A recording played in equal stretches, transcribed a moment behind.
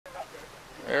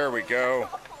There we go.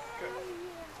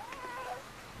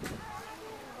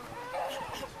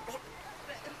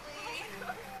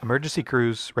 Emergency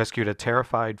crews rescued a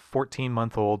terrified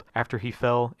 14-month-old after he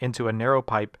fell into a narrow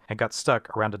pipe and got stuck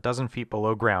around a dozen feet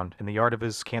below ground in the yard of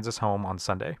his Kansas home on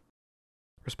Sunday.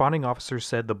 Responding officers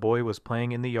said the boy was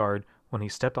playing in the yard when he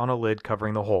stepped on a lid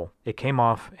covering the hole. It came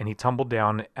off and he tumbled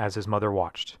down as his mother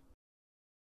watched.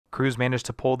 Crews managed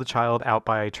to pull the child out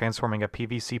by transforming a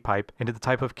PVC pipe into the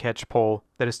type of catch pole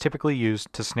that is typically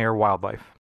used to snare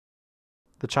wildlife.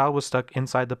 The child was stuck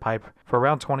inside the pipe for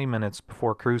around 20 minutes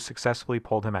before crews successfully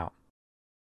pulled him out.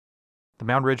 The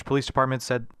Mound Ridge Police Department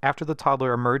said after the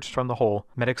toddler emerged from the hole,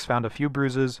 medics found a few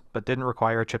bruises but didn't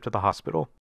require a trip to the hospital.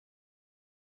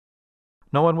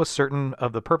 No one was certain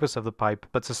of the purpose of the pipe,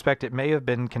 but suspect it may have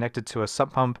been connected to a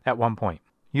sump pump at one point,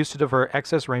 used to divert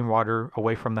excess rainwater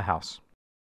away from the house.